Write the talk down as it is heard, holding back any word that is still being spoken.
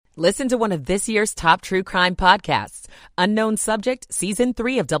Listen to one of this year's top true crime podcasts. Unknown Subject, Season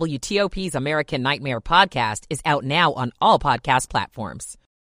 3 of WTOP's American Nightmare podcast is out now on all podcast platforms.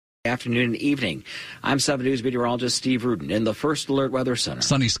 Afternoon and evening. I'm 7 News meteorologist Steve Rudin in the First Alert Weather Center.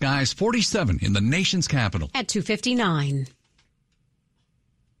 Sunny skies, 47 in the nation's capital. At 2:59.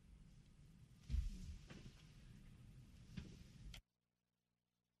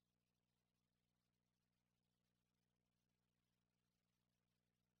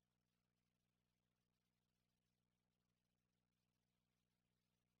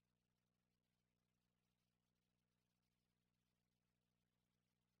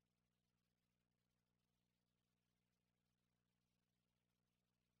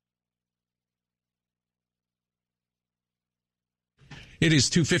 It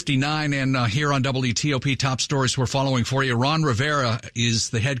is 2:59, and here on WTOP Top Stories we're following for you. Ron Rivera is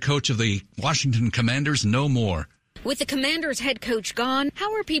the head coach of the Washington Commanders. No more. With the Commanders head coach gone,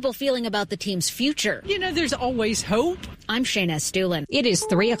 how are people feeling about the team's future? You know, there's always hope. I'm Shayna Estulin. It is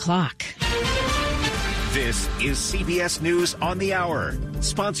 3 o'clock. This is CBS News on the Hour,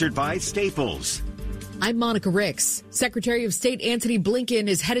 sponsored by Staples. I'm Monica Ricks. Secretary of State Antony Blinken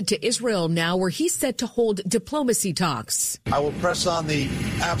is headed to Israel now, where he's set to hold diplomacy talks. I will press on the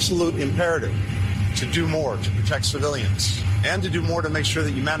absolute imperative to do more to protect civilians and to do more to make sure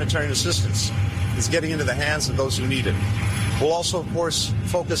that humanitarian assistance is getting into the hands of those who need it. We'll also, of course,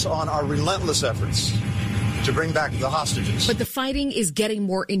 focus on our relentless efforts to bring back the hostages. But the fighting is getting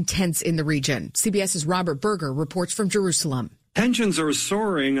more intense in the region. CBS's Robert Berger reports from Jerusalem. Tensions are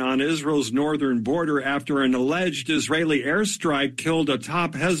soaring on Israel's northern border after an alleged Israeli airstrike killed a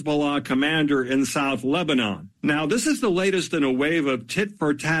top Hezbollah commander in South Lebanon. Now, this is the latest in a wave of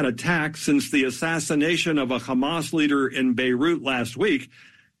tit-for-tat attacks since the assassination of a Hamas leader in Beirut last week,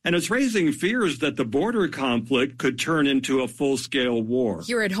 and it's raising fears that the border conflict could turn into a full-scale war.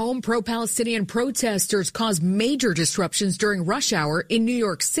 Here at home, pro-Palestinian protesters caused major disruptions during rush hour in New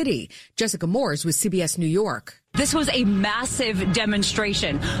York City. Jessica Moores with CBS New York. This was a massive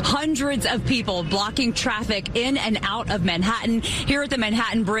demonstration. Hundreds of people blocking traffic in and out of Manhattan. Here at the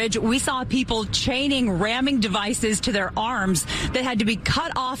Manhattan Bridge, we saw people chaining ramming devices to their arms that had to be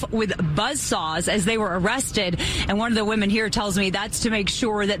cut off with buzzsaws as they were arrested. And one of the women here tells me that's to make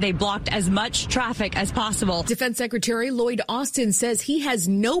sure that they blocked as much traffic as possible. Defense Secretary Lloyd Austin says he has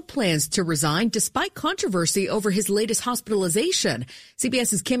no plans to resign despite controversy over his latest hospitalization.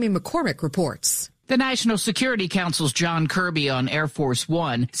 CBS's Kimmy McCormick reports. The National Security Council's John Kirby on Air Force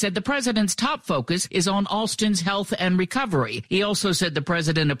One said the president's top focus is on Austin's health and recovery. He also said the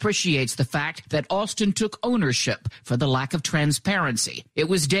president appreciates the fact that Austin took ownership for the lack of transparency. It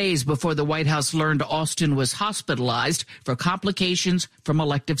was days before the White House learned Austin was hospitalized for complications from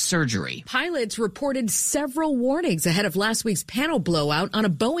elective surgery. Pilots reported several warnings ahead of last week's panel blowout on a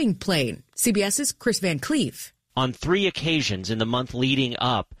Boeing plane. CBS's Chris Van Cleef. On 3 occasions in the month leading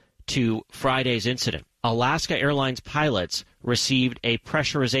up to Friday's incident, Alaska Airlines pilots received a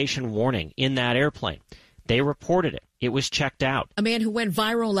pressurization warning in that airplane. They reported it. It was checked out. A man who went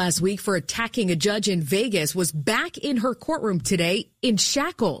viral last week for attacking a judge in Vegas was back in her courtroom today in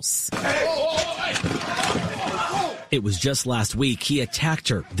shackles. It was just last week he attacked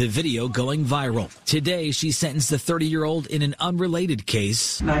her, the video going viral. Today, she sentenced the 30-year-old in an unrelated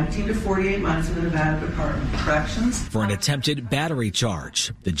case 19 to 48 months in the Nevada Department of Corrections for an attempted battery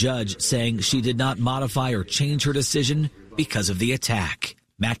charge. The judge saying she did not modify or change her decision because of the attack.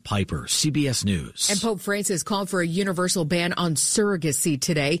 Matt Piper, CBS News. And Pope Francis called for a universal ban on surrogacy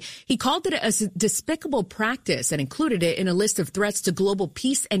today. He called it a despicable practice and included it in a list of threats to global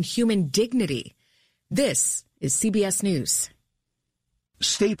peace and human dignity. This is CBS News.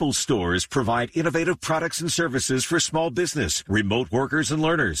 Staples stores provide innovative products and services for small business, remote workers and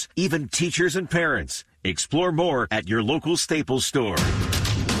learners, even teachers and parents. Explore more at your local Staples store.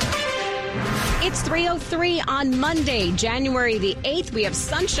 It's 3:03 on Monday, January the 8th. We have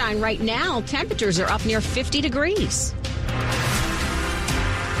sunshine right now. Temperatures are up near 50 degrees.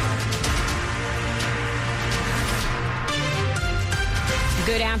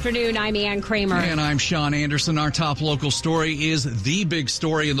 Good afternoon. I'm Ann Kramer. And I'm Sean Anderson. Our top local story is the big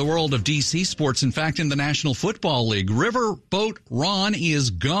story in the world of D.C. sports. In fact, in the National Football League, Riverboat Ron is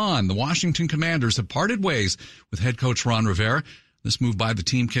gone. The Washington Commanders have parted ways with head coach Ron Rivera. This move by the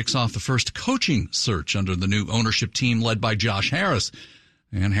team kicks off the first coaching search under the new ownership team led by Josh Harris.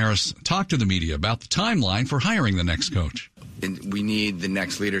 And Harris talked to the media about the timeline for hiring the next coach. And we need the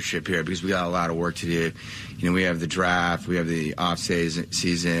next leadership here because we got a lot of work to do. You know, we have the draft, we have the off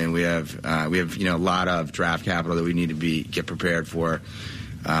season, we have a lot of draft capital that we need to get prepared for.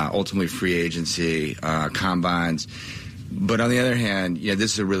 Ultimately, free agency, combines. But on the other hand,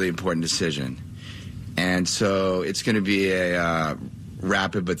 this is a really important decision. And so it's going to be a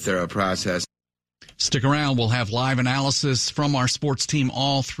rapid but thorough process. Stick around. We'll have live analysis from our sports team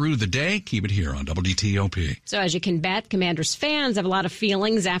all through the day. Keep it here on WTOP. So as you can bet, Commanders fans have a lot of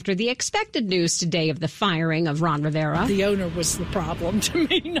feelings after the expected news today of the firing of Ron Rivera. The owner was the problem to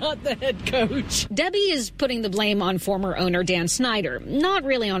me, not the head coach. Debbie is putting the blame on former owner Dan Snyder, not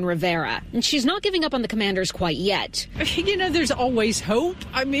really on Rivera. And she's not giving up on the Commanders quite yet. There's always hope.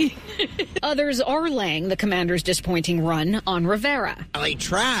 Others are laying the Commanders' disappointing run on Rivera. Well, he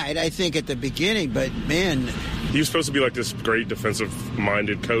tried, I think, at the beginning, but man, he was supposed to be like this great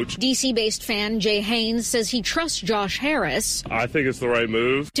defensive-minded coach. D.C.-based fan Jay Haynes says he trusts Josh Harris. I think it's the right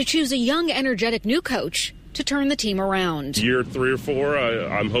move. To choose a young, energetic new coach to turn the team around. Year 3 or 4,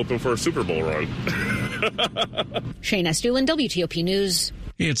 I'm hoping for a Super Bowl run. Shane Estulin, WTOP News.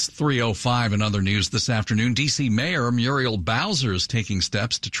 It's 3:05 in other news this afternoon. D.C. Mayor Muriel Bowser is taking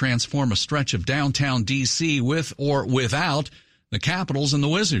steps to transform a stretch of downtown D.C. with or without the Capitals and the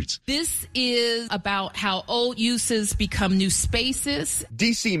Wizards. This is about how old uses become new spaces.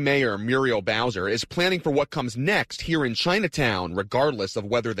 D.C. Mayor Muriel Bowser is planning for what comes next here in Chinatown, regardless of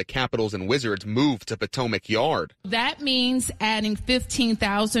whether the Capitals and Wizards move to Potomac Yard. That means adding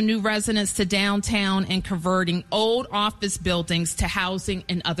 15,000 new residents to downtown and converting old office buildings to housing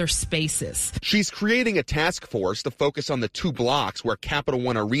and other spaces. She's creating a task force to focus on the 2 blocks where Capital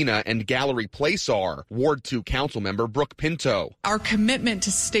One Arena and Gallery Place are. Ward 2 council member Brooke Pinto. Our commitment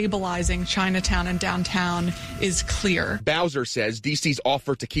to stabilizing Chinatown and downtown is clear. Bowser says D.C.'s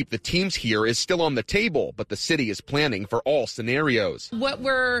offer to keep the teams here is still on the table, but the city is planning for all scenarios. What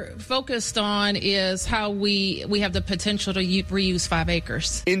we're focused on is how we have the potential to reuse 5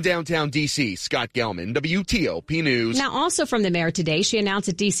 acres. In downtown D.C., Scott Gelman, WTOP News. Now, also from the mayor today, she announced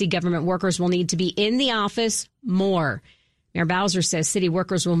that D.C. government workers will need to be in the office more. Mayor Bowser says city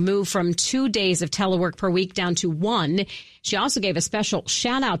workers will move from 2 days of telework per week down to 1. She also gave a special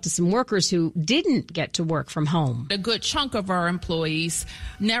shout out to some workers who didn't get to work from home. A good chunk of our employees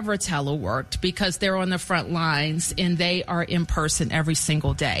never teleworked because they're on the front lines and they are in person every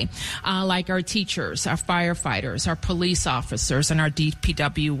single day. Like our teachers, our firefighters, our police officers, and our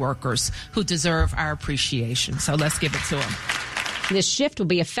DPW workers who deserve our appreciation. So let's give it to them. This shift will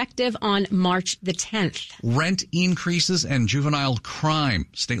be effective on March the 10th. Rent increases and juvenile crime.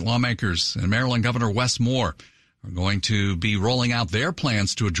 State lawmakers and Maryland Governor Wes Moore are going to be rolling out their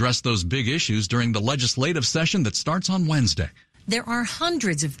plans to address those big issues during the legislative session that starts on Wednesday. There are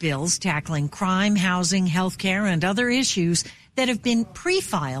hundreds of bills tackling crime, housing, health care, and other issues that have been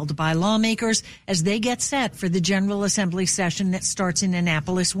pre-filed by lawmakers as they get set for the General Assembly session that starts in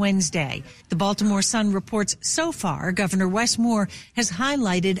Annapolis Wednesday. The Baltimore Sun reports so far, Governor Wes Moore has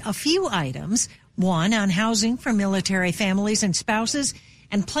highlighted a few items, one on housing for military families and spouses,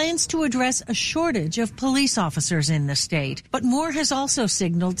 and plans to address a shortage of police officers in the state. But Moore has also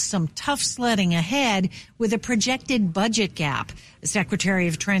signaled some tough sledding ahead with a projected budget gap. The Secretary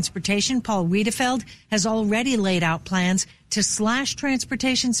of Transportation, Paul Wiedefeld, has already laid out plans to slash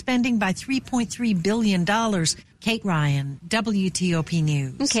transportation spending by $3.3 billion. Kate Ryan, WTOP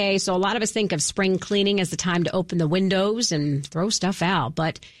News. Okay, so a lot of us think of spring cleaning as the time to open the windows and throw stuff out,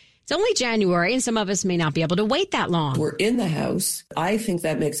 but it's only January, and some of us may not be able to wait that long. We're in the house. I think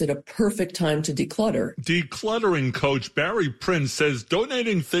that makes it a perfect time to declutter. Decluttering coach Barry Prince says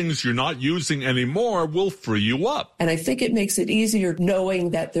donating things you're not using anymore will free you up. And I think it makes it easier knowing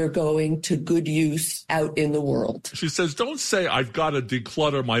that they're going to good use out in the world. She says, don't say I've got to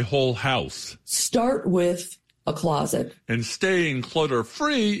declutter my whole house. Start with a closet. And staying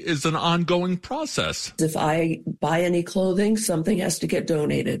clutter-free is an ongoing process. If I buy any clothing, something has to get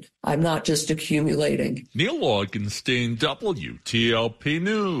donated. I'm not just accumulating. Neil Augenstein, WTOP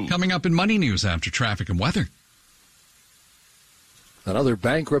News. Coming up in Money News after traffic and weather. Another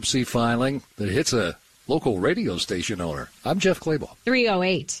bankruptcy filing that hits a local radio station owner. I'm Jeff Clabaugh.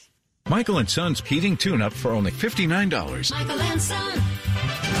 3:08. Michael and Son's heating tune-up for only $59. Michael and Son.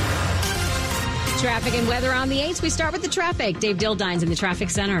 Traffic and weather on the 8s. We start with the traffic. Dave Dildine's in the traffic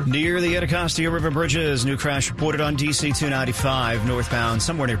center. Near the Anacostia River Bridges, new crash reported on DC 295 northbound,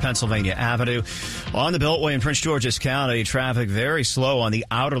 somewhere near Pennsylvania Avenue. On the Beltway in Prince George's County, traffic very slow on the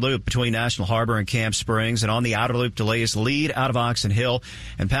outer loop between National Harbor and Camp Springs, and on the outer loop delays lead out of Oxon Hill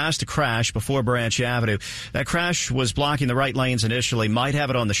and past a crash before Branch Avenue. That crash was blocking the right lanes initially, might have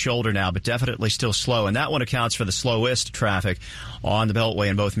it on the shoulder now, but definitely still slow, and that one accounts for the slowest traffic on the Beltway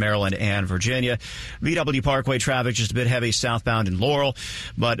in both Maryland and Virginia. VW Parkway traffic just a bit heavy southbound in Laurel,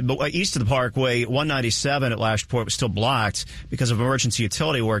 but east of the Parkway, 197 at Lashport was still blocked because of emergency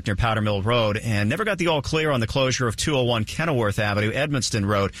utility work near Powder Mill Road, and never got the all clear on the closure of 201 Kenilworth Avenue, Edmonston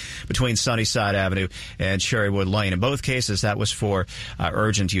Road, between Sunnyside Avenue and Cherrywood Lane. In both cases, that was for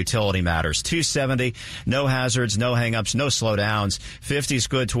urgent utility matters. 270, no hazards, no hang-ups, no slowdowns. 50's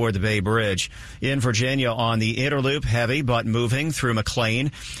good toward the Bay Bridge. In Virginia, on the Interloop, heavy but moving through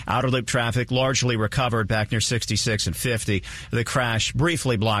McLean. Outer Loop traffic largely recovered back near 66 and 50. The crash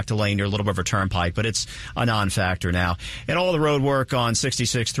briefly blocked a lane near Little River Turnpike, but it's a non-factor now. And all the road work on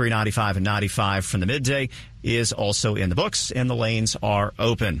 66, 395, and 95 from the midday is also in the books, and the lanes are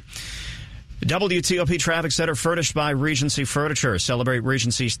open. WTOP Traffic Center, furnished by Regency Furniture. Celebrate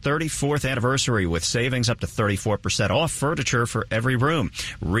Regency's 34th anniversary with savings up to 34% off furniture for every room.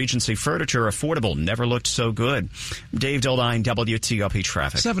 Regency Furniture, affordable, never looked so good. Dave Dildine, WTOP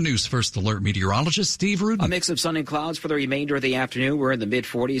Traffic. 7 News First Alert meteorologist Steve Rudin. A mix of sun and clouds for the remainder of the afternoon. We're in the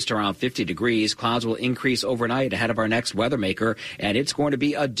mid-40s to around 50 degrees. Clouds will increase overnight ahead of our next weather maker, and it's going to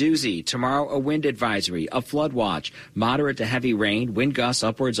be a doozy. Tomorrow, a wind advisory, a flood watch, moderate to heavy rain, wind gusts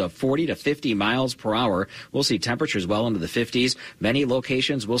upwards of 40 to 50 miles per hour. We'll see temperatures well into the 50s. Many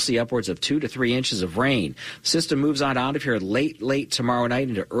locations will see upwards of 2 to 3 inches of rain. System moves on out of here late tomorrow night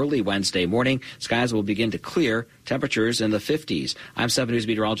into early Wednesday morning. Skies will begin to clear. Temperatures in the 50s. I'm 7 News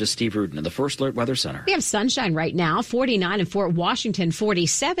meteorologist Steve Rudin in the First Alert Weather Center. We have sunshine right now, 49 in Fort Washington,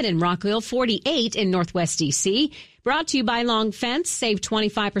 47 in Rockville, 48 in Northwest D.C. Brought to you by Long Fence. Save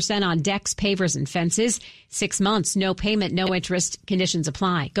 25% on decks, pavers, and fences. 6 months, no payment, no interest. Conditions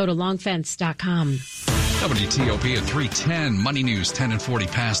apply. Go to longfence.com. WTOP at 3:10. Money News, 10 and 40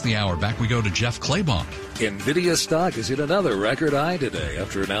 past the hour. Back we go to Jeff Claiborne. NVIDIA stock is at another record high today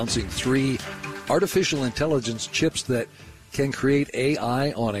after announcing 3 artificial intelligence chips that can create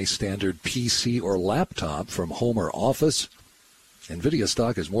AI on a standard PC or laptop from home or office. NVIDIA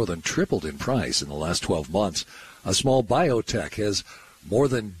stock has more than tripled in price in the last 12 months. A small biotech has more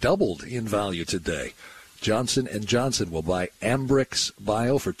than doubled in value today. Johnson & Johnson will buy Ambrx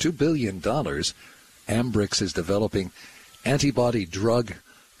Bio for $2 billion. Ambrx is developing antibody drug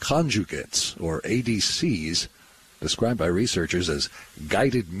conjugates, or ADCs, described by researchers as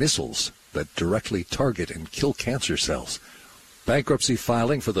guided missiles that directly target and kill cancer cells. Bankruptcy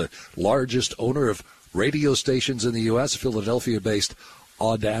filing for the largest owner of radio stations in the U.S., Philadelphia-based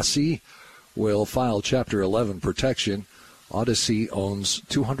Audacy, will file Chapter 11 protection. Odyssey owns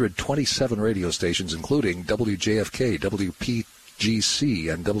 227 radio stations, including WJFK,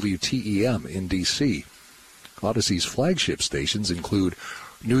 WPGC, and WTEM in D.C. Odyssey's flagship stations include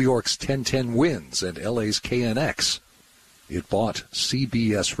New York's 1010 Winds and LA's KNX. It bought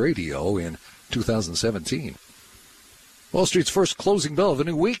CBS Radio in 2017. Wall Street's first closing bell of a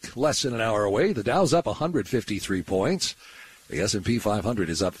new week, less than an hour away. The Dow's up 153 points. The S&P 500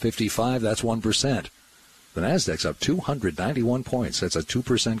 is up 55. That's 1%. The Nasdaq's up 291 points. That's a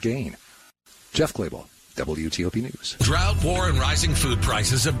 2% gain. Jeff Claiborne, WTOP News. Drought, war, and rising food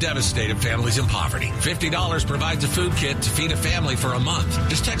prices have devastated families in poverty. $50 provides a food kit to feed a family for a month.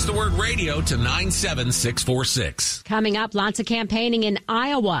 Just text the word radio to 97646. Coming up, lots of campaigning in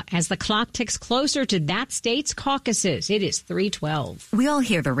Iowa as the clock ticks closer to that state's caucuses. It is 3:12. We all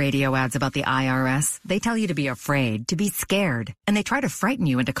hear the radio ads about the IRS. They tell you to be afraid, to be scared, and they try to frighten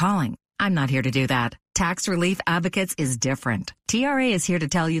you into calling. I'm not here to do that. Tax Relief Advocates is different. TRA is here to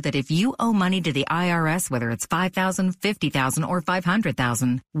tell you that if you owe money to the IRS, whether it's $5,000, $50,000, or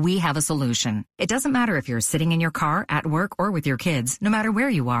 $500,000, we have a solution. It doesn't matter if you're sitting in your car, at work, or with your kids. No matter where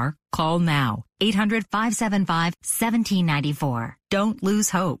you are, call now. 800-575-1794. Don't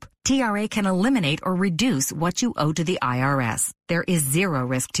lose hope. TRA can eliminate or reduce what you owe to the IRS. There is zero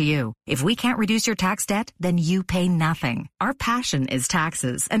risk to you. If we can't reduce your tax debt, then you pay nothing. Our passion is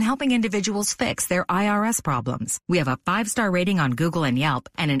taxes and helping individuals fix their IRS problems. We have a 5-star rating on Google and Yelp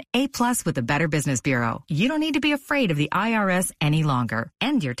and an A+ with the Better Business Bureau. You don't need to be afraid of the IRS any longer.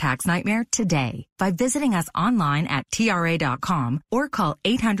 End your tax nightmare today by visiting us online at TRA.com or call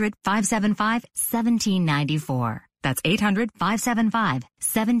 800-575-1794. That's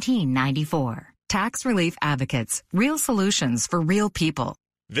 800-575-1794. Tax Relief Advocates. Real solutions for real people.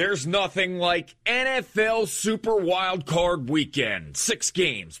 There's nothing like NFL Super Wild Card Weekend. 6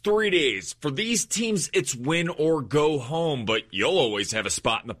 games, 3 days. For these teams, it's win or go home, but you'll always have a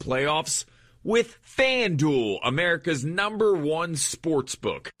spot in the playoffs. with FanDuel, America's #1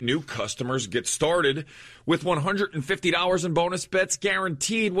 sportsbook. New customers get started with $150 in bonus bets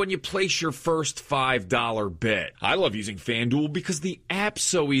guaranteed when you place your first $5 bet. I love using FanDuel because the app's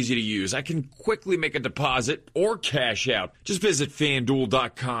so easy to use. I can quickly make a deposit or cash out. Just visit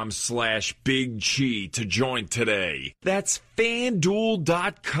FanDuel.com/Big Chi to join today. That's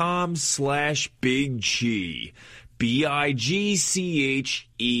FanDuel.com/Big Chi. BIGCHEE.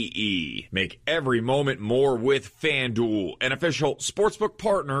 Make every moment more with FanDuel, an official sportsbook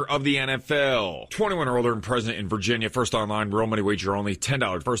partner of the NFL. 21 or older and present in Virginia. First online, real money wager only.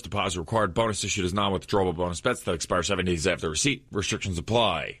 $10 first deposit required. Bonus issued as non-withdrawable bonus bets that expire 7 days after receipt. Restrictions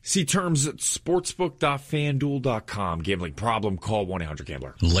apply. See terms at sportsbook.fanduel.com. Gambling problem? Call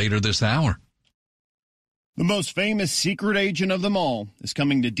 1-800-GAMBLER. Later this hour. The most famous secret agent of them all is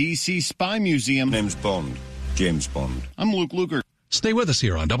coming to D.C. Spy Museum. Name's Bond. James Bond. I'm Luke Luger. Stay with us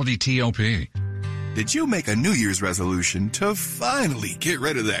here on WTOP. Did you make a New Year's resolution to finally get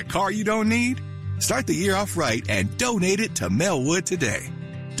rid of that car you don't need? Start the year off right and donate it to Melwood today.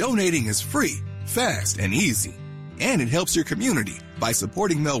 Donating is free, fast, and easy. And it helps your community by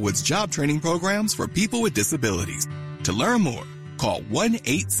supporting Melwood's job training programs for people with disabilities. To learn more, call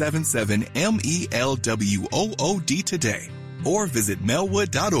 1-877-MELWOOD today or visit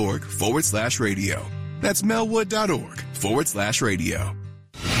melwood.org/radio. That's melwood.org/radio.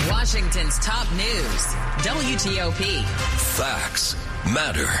 Washington's top news, WTOP. Facts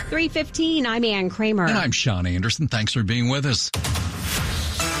matter. 3:15, I'm Ann Kramer. And I'm Sean Anderson. Thanks for being with us.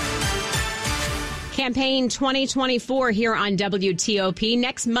 Campaign 2024 here on WTOP.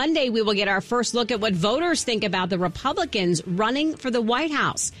 Next Monday, we will get our first look at what voters think about the Republicans running for the White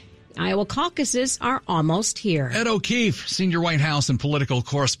House. Iowa caucuses are almost here. Ed O'Keefe, senior White House and political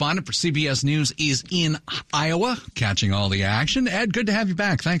correspondent for CBS News, is in Iowa, catching all the action. Ed, good to have you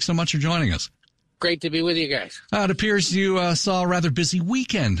back. Thanks so much for joining us. Great to be with you guys. It appears you saw a rather busy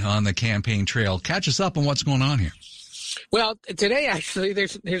weekend on the campaign trail. Catch us up on what's going on here. Well, today, actually,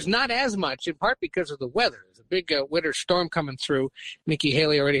 there's not as much, in part because of the weather. There's a big winter storm coming through. Nikki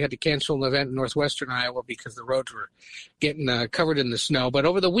Haley already had to cancel an event in northwestern Iowa because the roads were getting covered in the snow. But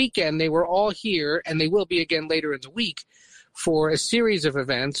over the weekend, they were all here, and they will be again later in the week, for a series of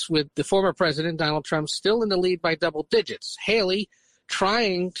events with the former president, Donald Trump, still in the lead by double digits. Haley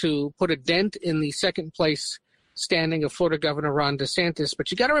trying to put a dent in the second place standing of Florida Governor Ron DeSantis. But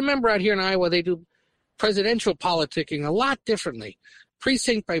you got to remember, out here in Iowa, they do presidential politicking a lot differently,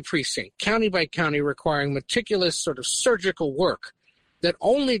 precinct by precinct, county by county, requiring meticulous sort of surgical work that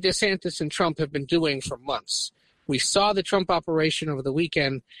only DeSantis and Trump have been doing for months. We saw the Trump operation over the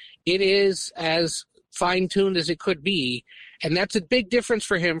weekend. It is as fine-tuned as it could be, and that's a big difference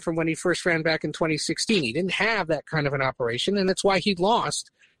for him from when he first ran back in 2016. He didn't have that kind of an operation, and that's why he lost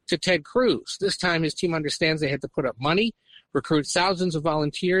to Ted Cruz. This time his team understands they had to put up money, recruit thousands of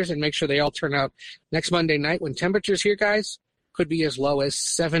volunteers, and make sure they all turn out next Monday night when temperatures here, guys, could be as low as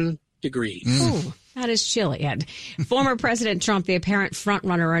 7 degrees. Ooh, that is chilly, Ed. Former President Trump, the apparent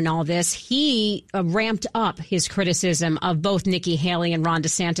frontrunner in all this, he ramped up his criticism of both Nikki Haley and Ron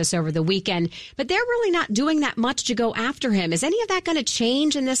DeSantis over the weekend, but they're really not doing that much to go after him. Is any of that going to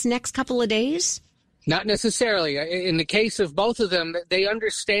change in this next couple of days? Not necessarily. In the case of both of them, they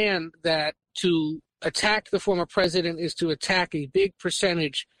understand that to attack the former president is to attack a big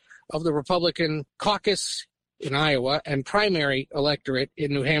percentage of the Republican caucus in Iowa and primary electorate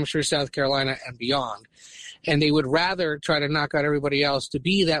in New Hampshire, South Carolina, and beyond. And they would rather try to knock out everybody else to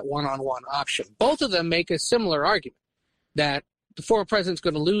be that one-on-one option. Both of them make a similar argument that the former president's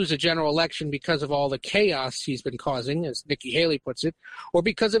going to lose a general election because of all the chaos he's been causing, as Nikki Haley puts it, or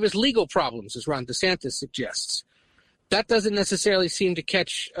because of his legal problems, as Ron DeSantis suggests. That doesn't necessarily seem to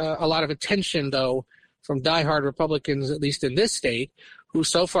catch a lot of attention, though, from diehard Republicans, at least in this state, who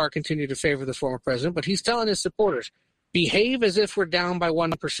so far continue to favor the former president. But he's telling his supporters, behave as if we're down by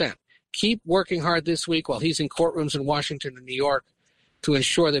 1%. Keep working hard this week while he's in courtrooms in Washington and New York to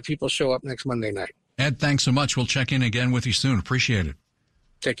ensure that people show up next Monday night. Ed, thanks so much. We'll check in again with you soon. Appreciate it.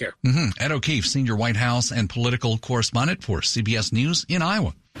 Take care. Ed O'Keefe, senior White House and political correspondent for CBS News in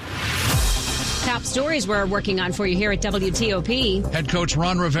Iowa. Top stories we're working on for you here at WTOP. Head coach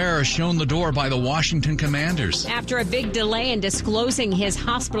Ron Rivera shown the door by the Washington Commanders. After a big delay in disclosing his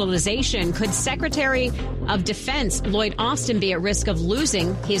hospitalization, could Secretary of Defense Lloyd Austin be at risk of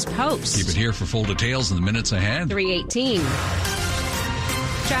losing his post? Keep it here for full details in the minutes ahead. 3:18.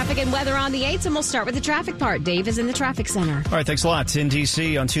 Traffic and weather on the 8s, and we'll start with the traffic part. Dave is in the traffic center. All right, thanks a lot. In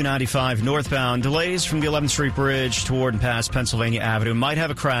D.C. on 295 northbound, delays from the 11th Street Bridge toward and past Pennsylvania Avenue. Might have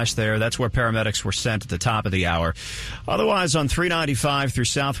a crash there. That's where paramedics were sent at the top of the hour. Otherwise, on 395 through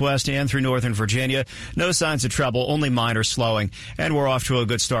Southwest and through Northern Virginia, no signs of trouble, only minor slowing. And we're off to a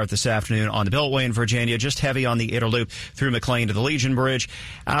good start this afternoon on the Beltway in Virginia, just heavy on the Inner Loop through McLean to the Legion Bridge.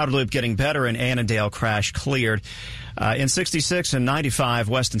 Outer Loop getting better, and Annandale crash cleared. In 66 and 95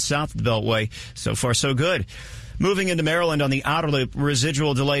 west and south of the Beltway, so far so good. Moving into Maryland on the Outer Loop,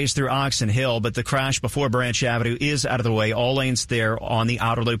 residual delays through Oxon Hill, but the crash before Branch Avenue is out of the way. All lanes there on the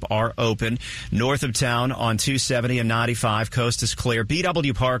Outer Loop are open. North of town on 270 and 95, coast is clear.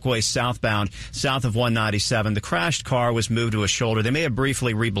 BW Parkway southbound, south of 197. The crashed car was moved to a shoulder. They may have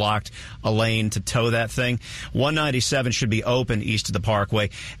briefly reblocked a lane to tow that thing. 197 should be open east of the Parkway,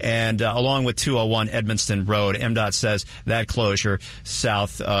 and along with 201 Edmonston Road. MDOT says that closure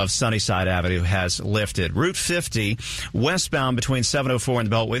south of Sunnyside Avenue has lifted. Route 50 westbound between 704 and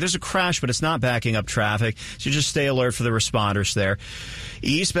the Beltway. There's a crash, but it's not backing up traffic, so just stay alert for the responders there.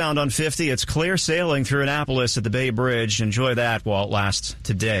 Eastbound on 50, it's clear sailing through Annapolis at the Bay Bridge. Enjoy that while it lasts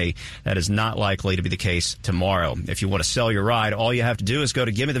today. That is not likely to be the case tomorrow. If you want to sell your ride, all you have to do is go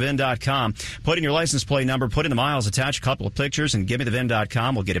to GiveMeTheVIN.com, put in your license plate number, put in the miles, attach a couple of pictures, and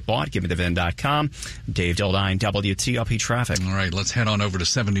GiveMeTheVIN.com will get it bought. GiveMeTheVIN.com. Dave Dildine, WTOP Traffic. All right, let's head on over to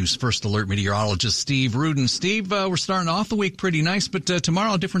 7 News First Alert meteorologist Steve Rudin. Steve, we're starting off the week pretty nice, but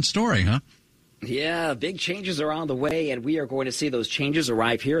tomorrow a different story, huh? Yeah, big changes are on the way, and we are going to see those changes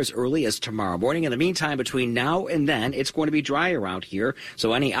arrive here as early as tomorrow morning. In the meantime, between now and then, it's going to be dry around here,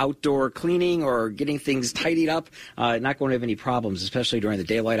 so any outdoor cleaning or getting things tidied up, not going to have any problems, especially during the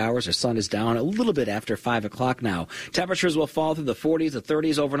daylight hours. The sun is down a little bit after 5 o'clock now. Temperatures will fall through the 40s, the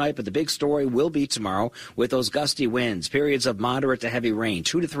 30s overnight, but the big story will be tomorrow with those gusty winds, periods of moderate to heavy rain,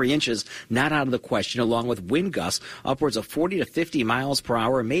 2 to 3 inches, not out of the question, along with wind gusts upwards of 40 to 50 miles per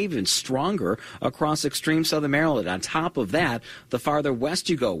hour, may even stronger across extreme southern Maryland. On top of that, the farther west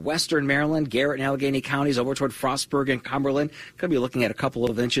you go, western Maryland, Garrett and Allegheny counties over toward Frostburg and Cumberland, going to be looking at a couple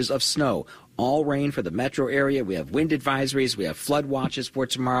of inches of snow. All rain for the metro area. We have wind advisories. We have flood watches for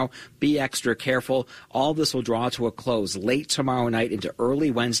tomorrow. Be extra careful. All this will draw to a close late tomorrow night into early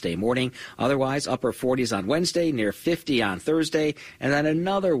Wednesday morning. Otherwise, upper 40s on Wednesday, near 50 on Thursday, and then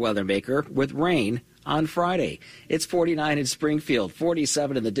another weather maker with rain on Friday. It's 49 in Springfield,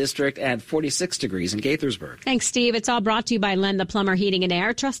 47 in the district, and 46 degrees in Gaithersburg. Thanks, Steve. It's all brought to you by Len the Plumber Heating and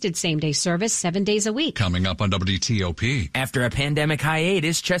Air. Trusted same-day service 7 days a week. Coming up on WTOP. After a pandemic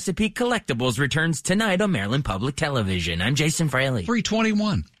hiatus, Chesapeake Collectibles returns tonight on Maryland Public Television. I'm Jason Fraley.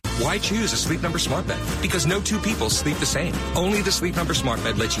 321. Why choose a Sleep Number smart bed? Because no two people sleep the same. Only the Sleep Number smart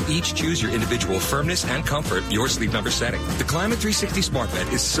bed lets you each choose your individual firmness and comfort, your Sleep Number setting. The Climate 360 smart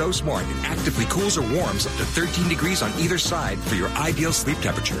bed is so smart it actively cools or warms up to 13 degrees on either side for your ideal sleep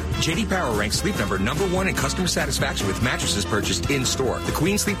temperature. J.D. Power ranks Sleep Number #1 in customer satisfaction with mattresses purchased in-store. The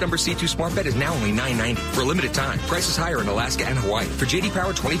Queen Sleep Number C2 smart bed is now only $9.90 for a limited time. Prices higher in Alaska and Hawaii. For J.D.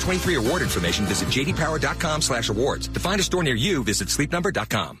 Power 2023 award information, visit jdpower.com/awards. To find a store near you, visit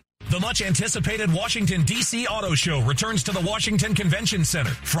sleepnumber.com. The much-anticipated Washington, D.C. Auto Show returns to the Washington Convention Center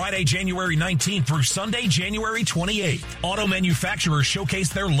Friday, January 19th through Sunday, January 28th. Auto manufacturers showcase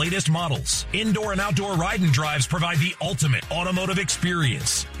their latest models. Indoor and outdoor ride and drives provide the ultimate automotive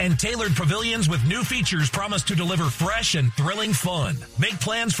experience. And tailored pavilions with new features promise to deliver fresh and thrilling fun. Make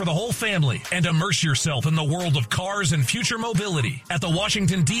plans for the whole family and immerse yourself in the world of cars and future mobility at the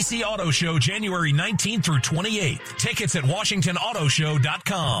Washington, D.C. Auto Show, January 19th through 28th. Tickets at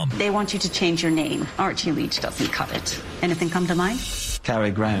WashingtonAutoShow.com. They want you to change your name. Archie Leach doesn't cut it. Anything come to mind? Cary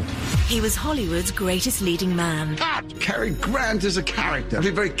Grant. He was Hollywood's greatest leading man. Cary Grant is a character.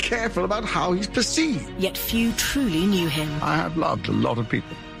 Be very careful about how he's perceived. Yet few truly knew him. I have loved a lot of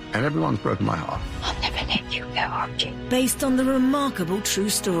people, and everyone's broken my heart. I'll never let you go, Archie. Based on the remarkable true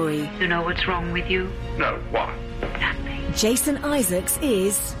story. You know what's wrong with you? No, what? Nothing. Jason Isaacs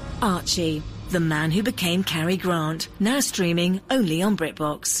is Archie, the man who became Cary Grant. Now streaming only on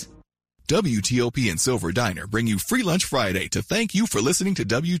BritBox. WTOP and Silver Diner bring you Free Lunch Friday to thank you for listening to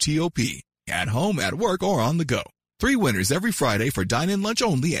WTOP. At home, at work, or on the go. 3 winners every Friday for dine-in lunch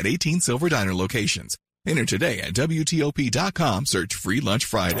only at 18 Silver Diner locations. Enter today at WTOP.com. Search Free Lunch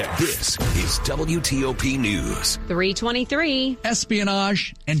Friday. This is WTOP News. 323.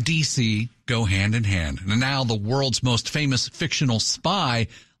 Espionage and D.C. go hand in hand. And now the world's most famous fictional spy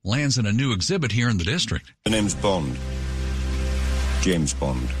lands in a new exhibit here in the district. The name's Bond. James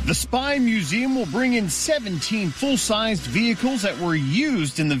Bond. The Spy Museum will bring in 17 full-sized vehicles that were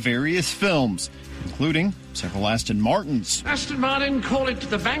used in the various films, including Several Aston Martins. Aston Martin call it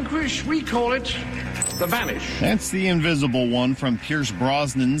the Vanquish, we call it the Vanish. That's the invisible one from Pierce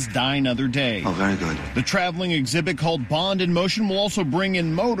Brosnan's Die Another Day. Oh, very good. The traveling exhibit called Bond in Motion will also bring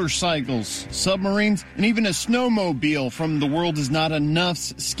in motorcycles, submarines, and even a snowmobile from The World Is Not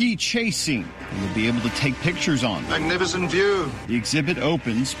Enough's ski chase scene. You'll be able to take pictures on. Magnificent view. The exhibit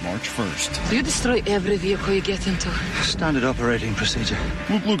opens March 1st. Do you destroy every vehicle you get into? Standard operating procedure.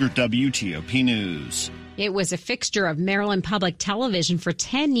 Luke Luger, WTOP News. It was a fixture of Maryland Public Television for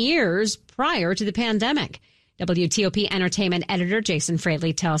 10 years prior to the pandemic. WTOP Entertainment editor Jason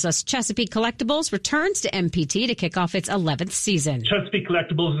Fraley tells us Chesapeake Collectibles returns to MPT to kick off its 11th season. Chesapeake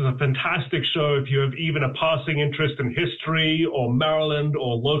Collectibles is a fantastic show if you have even a passing interest in history or Maryland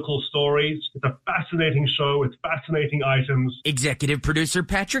or local stories. It's a fascinating show with fascinating items. Executive producer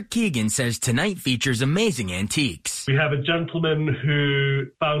Patrick Keegan says tonight features amazing antiques. We have a gentleman who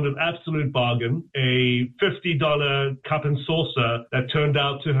found an absolute bargain, a $50 cup and saucer that turned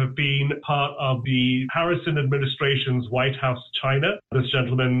out to have been part of the Harrison administration's White House china. This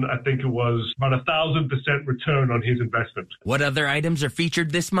gentleman, I think it was about 1,000% return on his investment. What other items are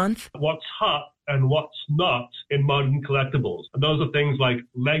featured this month? What's hot and what's not in modern collectibles. And those are things like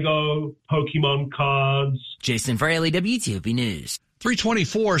Lego, Pokemon cards. Jason Fraley, WTOP News.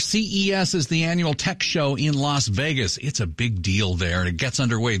 324 CES is the annual tech show in Las Vegas. It's a big deal there, and it gets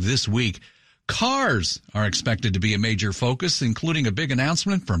underway this week. Cars are expected to be a major focus, including a big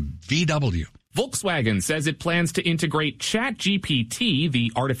announcement from VW. Volkswagen says it plans to integrate ChatGPT,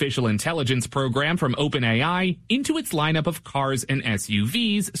 the artificial intelligence program from OpenAI, into its lineup of cars and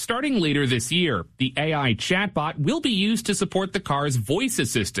SUVs starting later this year. The AI chatbot will be used to support the car's voice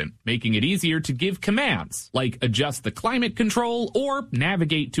assistant, making it easier to give commands, like adjust the climate control or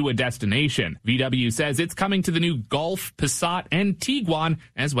navigate to a destination. VW says it's coming to the new Golf, Passat, and Tiguan,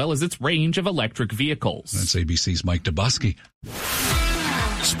 as well as its range of electric vehicles. That's ABC's Mike Dubusky.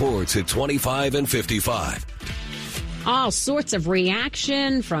 Sports at 25 and 55. All sorts of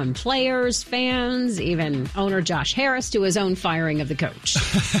reaction from players, fans, even owner Josh Harris to his own firing of the coach.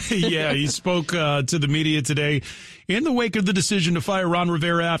 Yeah, he spoke to the media today in the wake of the decision to fire Ron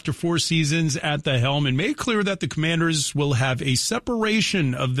Rivera after 4 seasons at the helm, and made clear that the Commanders will have a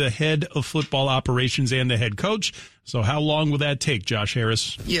separation of the head of football operations and the head coach. So how long will that take, Josh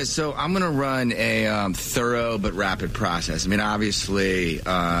Harris? Yeah, so I'm going to run a thorough but rapid process. I mean, obviously,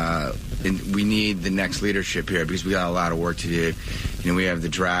 we need the next leadership here because we got a lot of work to do. You know, we have the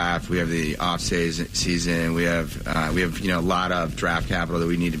draft, we have the off season, we have a lot of draft capital that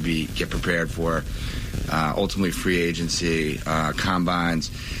we need to get prepared for. Ultimately, free agency,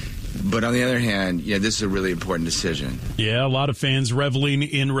 combines. But on the other hand, yeah, this is a really important decision. Yeah, a lot of fans reveling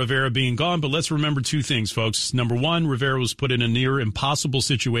in Rivera being gone. But let's remember 2 things, folks. Number 1, Rivera was put in a near impossible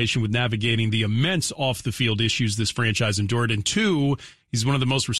situation with navigating the immense off-the-field issues this franchise endured. And 2, he's one of the most